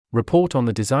Report on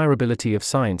the Desirability of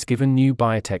Science Given New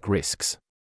Biotech Risks.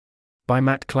 By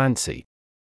Matt Clancy.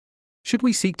 Should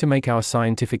we seek to make our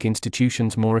scientific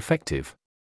institutions more effective?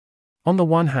 On the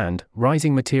one hand,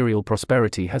 rising material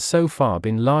prosperity has so far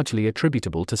been largely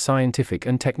attributable to scientific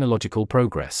and technological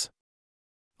progress.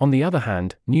 On the other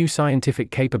hand, new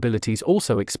scientific capabilities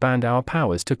also expand our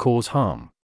powers to cause harm.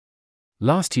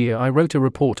 Last year I wrote a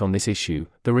report on this issue,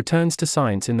 The Returns to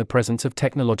Science in the Presence of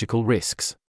Technological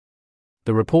Risks.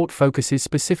 The report focuses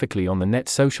specifically on the net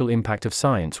social impact of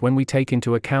science when we take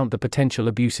into account the potential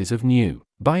abuses of new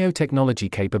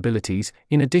biotechnology capabilities,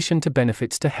 in addition to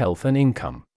benefits to health and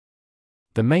income.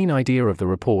 The main idea of the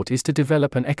report is to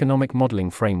develop an economic modeling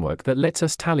framework that lets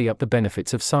us tally up the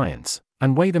benefits of science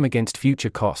and weigh them against future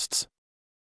costs.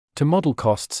 To model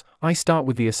costs, I start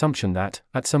with the assumption that,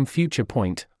 at some future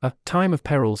point, a time of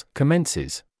perils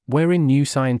commences, wherein new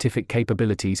scientific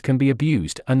capabilities can be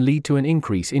abused and lead to an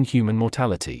increase in human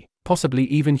mortality, possibly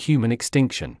even human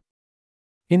extinction.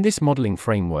 In this modeling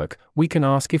framework, we can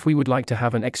ask if we would like to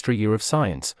have an extra year of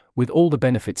science, with all the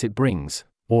benefits it brings,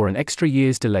 or an extra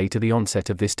year's delay to the onset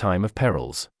of this time of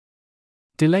perils.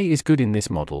 Delay is good in this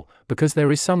model, because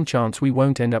there is some chance we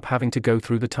won't end up having to go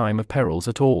through the time of perils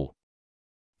at all.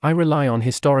 I rely on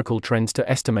historical trends to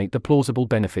estimate the plausible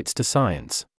benefits to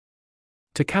science.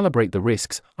 To calibrate the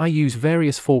risks, I use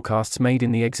various forecasts made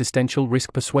in the Existential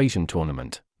Risk Persuasion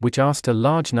Tournament, which asked a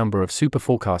large number of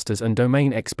superforecasters and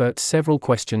domain experts several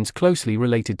questions closely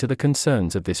related to the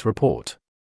concerns of this report.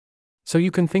 So you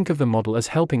can think of the model as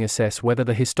helping assess whether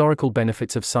the historical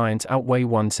benefits of science outweigh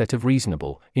one set of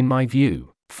reasonable, in my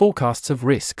view, forecasts of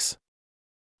risks.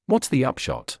 What's the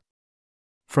upshot?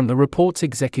 From the report's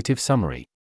executive summary.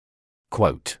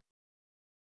 Quote.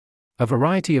 A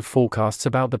variety of forecasts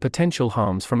about the potential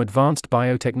harms from advanced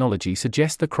biotechnology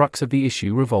suggest the crux of the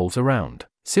issue revolves around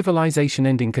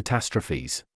civilization-ending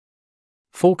catastrophes.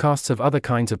 Forecasts of other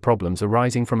kinds of problems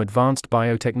arising from advanced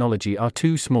biotechnology are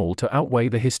too small to outweigh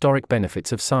the historic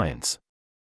benefits of science.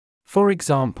 For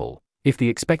example, if the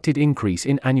expected increase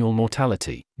in annual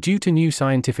mortality due to new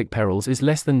scientific perils is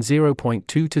less than 0.2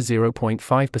 to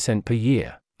 0.5% per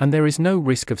year, and there is no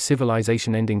risk of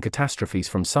civilization-ending catastrophes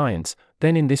from science,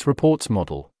 then in this report's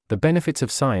model, the benefits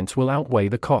of science will outweigh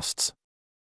the costs.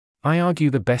 I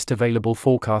argue the best available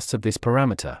forecasts of this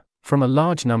parameter, from a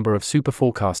large number of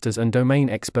superforecasters and domain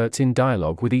experts in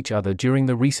dialogue with each other during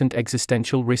the recent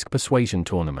Existential Risk Persuasion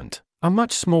Tournament, are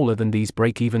much smaller than these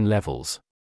break-even levels.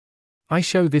 I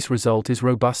show this result is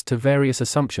robust to various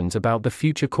assumptions about the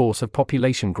future course of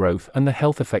population growth and the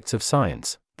health effects of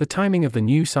science, the timing of the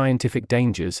new scientific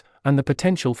dangers, and the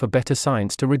potential for better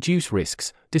science to reduce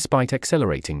risks, despite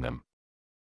accelerating them.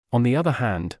 On the other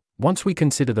hand, once we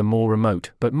consider the more remote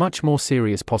but much more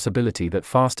serious possibility that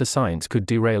faster science could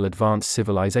derail advanced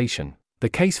civilization, the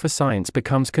case for science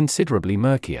becomes considerably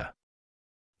murkier.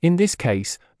 In this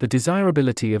case, the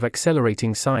desirability of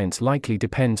accelerating science likely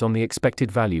depends on the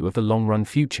expected value of the long-run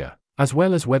future, as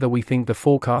well as whether we think the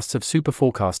forecasts of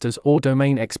superforecasters or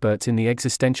domain experts in the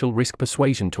Existential Risk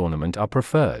Persuasion Tournament are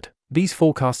preferred. These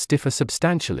forecasts differ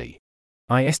substantially.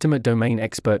 I estimate domain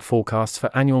expert forecasts for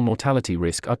annual mortality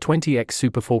risk are 20x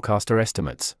superforecaster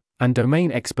estimates, and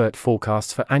domain expert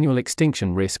forecasts for annual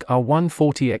extinction risk are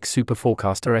 140x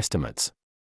superforecaster estimates.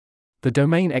 The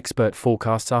domain expert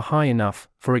forecasts are high enough,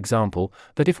 for example,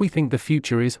 that if we think the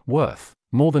future is worth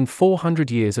more than 400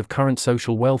 years of current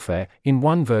social welfare, in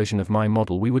one version of my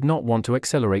model we would not want to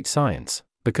accelerate science,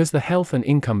 because the health and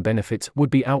income benefits would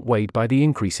be outweighed by the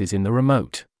increases in the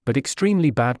remote, but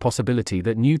extremely bad possibility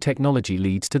that new technology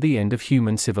leads to the end of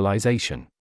human civilization.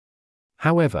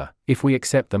 However, if we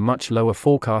accept the much lower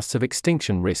forecasts of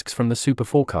extinction risks from the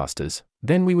superforecasters,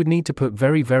 then we would need to put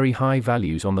very, very high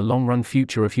values on the long-run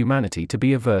future of humanity to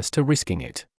be averse to risking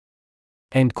it.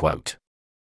 End quote.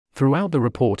 Throughout the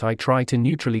report I try to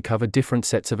neutrally cover different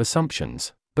sets of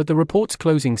assumptions, but the report's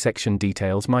closing section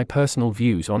details my personal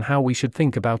views on how we should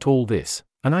think about all this,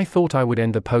 and I thought I would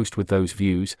end the post with those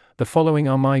views. The following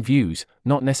are my views,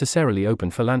 not necessarily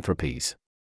open philanthropies.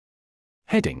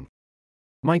 Heading.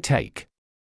 My take.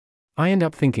 I end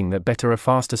up thinking that better or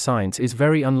faster science is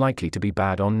very unlikely to be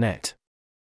bad on net.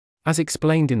 As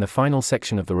explained in the final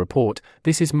section of the report,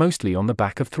 this is mostly on the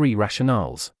back of three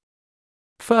rationales.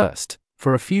 First,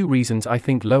 for a few reasons I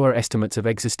think lower estimates of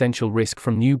existential risk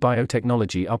from new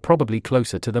biotechnology are probably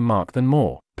closer to the mark than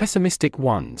more pessimistic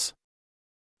ones.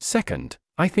 Second,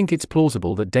 I think it's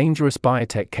plausible that dangerous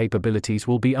biotech capabilities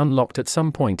will be unlocked at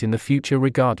some point in the future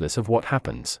regardless of what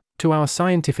happens to our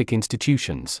scientific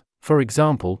institutions, for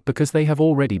example because they have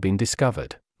already been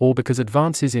discovered, or because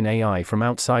advances in AI from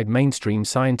outside mainstream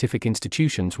scientific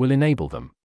institutions will enable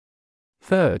them.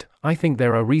 Third, I think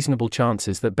there are reasonable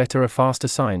chances that better or faster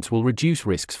science will reduce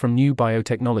risks from new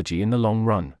biotechnology in the long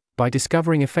run, by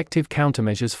discovering effective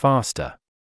countermeasures faster.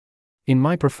 In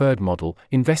my preferred model,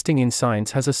 investing in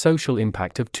science has a social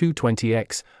impact of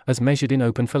 220x, as measured in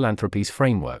Open Philanthropy's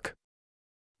framework.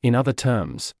 In other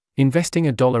terms, investing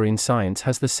 $1 in science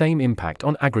has the same impact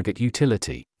on aggregate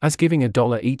utility as giving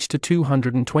 $1 each to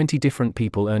 220 different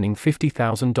people earning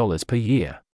 $50,000 per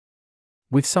year.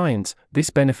 With science, this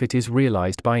benefit is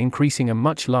realized by increasing a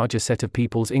much larger set of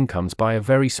people's incomes by a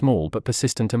very small but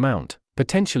persistent amount,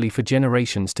 potentially for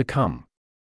generations to come.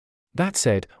 That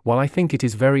said, while I think it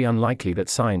is very unlikely that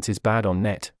science is bad on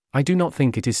net, I do not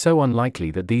think it is so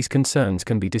unlikely that these concerns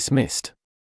can be dismissed.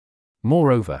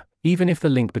 Moreover, even if the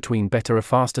link between better or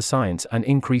faster science and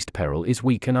increased peril is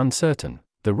weak and uncertain,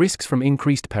 the risks from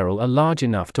increased peril are large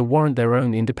enough to warrant their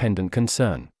own independent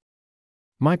concern.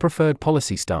 My preferred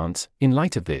policy stance, in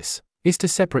light of this, is to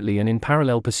separately and in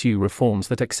parallel pursue reforms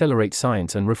that accelerate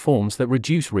science and reforms that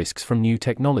reduce risks from new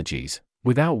technologies,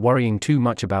 without worrying too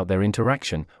much about their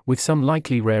interaction, with some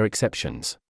likely rare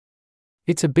exceptions.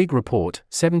 It's a big report,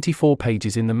 74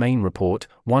 pages in the main report,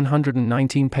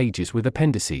 119 pages with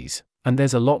appendices, and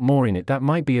there's a lot more in it that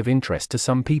might be of interest to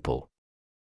some people.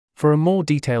 For a more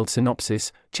detailed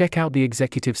synopsis, check out the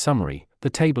executive summary, the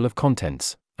table of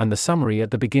contents, and the summary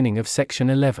at the beginning of section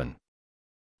 11.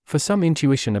 For some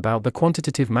intuition about the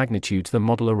quantitative magnitudes the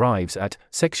model arrives at,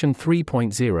 section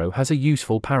 3.0 has a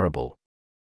useful parable.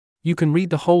 You can read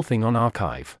the whole thing on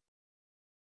archive.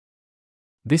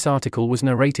 This article was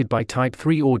narrated by Type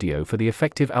 3 Audio for the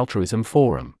Effective Altruism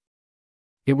Forum.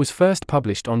 It was first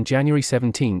published on January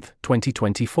 17,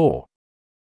 2024.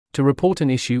 To report an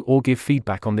issue or give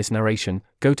feedback on this narration,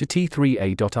 go to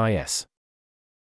t3a.is.